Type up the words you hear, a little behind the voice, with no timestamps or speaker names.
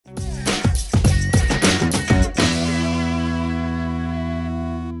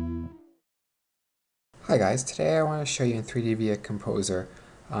Hi guys, today I want to show you in 3D via Composer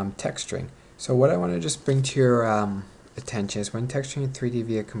texturing. So what I want to just bring to your attention is when texturing in 3D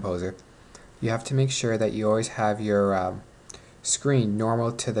via Composer, you have to make sure that you always have your screen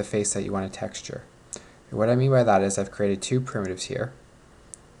normal to the face that you want to texture. And what I mean by that is I've created two primitives here.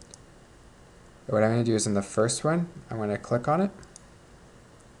 And what I'm going to do is in the first one, I'm going to click on it,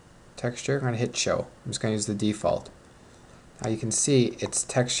 texture, I'm going to hit show. I'm just going to use the default. Now you can see it's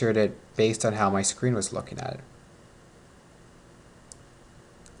textured it based on how my screen was looking at it.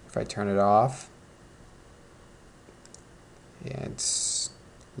 If I turn it off and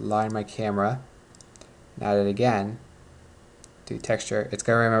line my camera and add it again, do texture, it's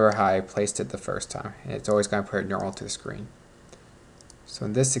going to remember how I placed it the first time, and it's always going to put it normal to the screen. So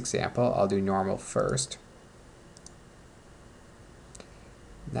in this example, I'll do normal first.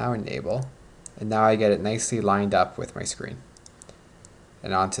 Now enable, and now I get it nicely lined up with my screen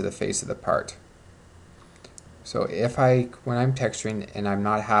and onto the face of the part. So when I'm texturing and I'm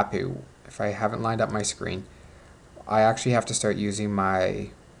not happy, if I haven't lined up my screen, I actually have to start using my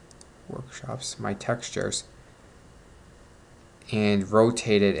workshops, my textures, and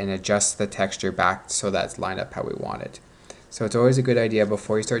rotate it and adjust the texture back so that it's lined up how we want it. So it's always a good idea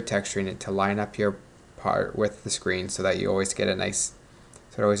before you start texturing it to line up your part with the screen so that you always get a nice,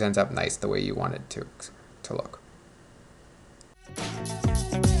 so it always ends up nice the way you want it to look.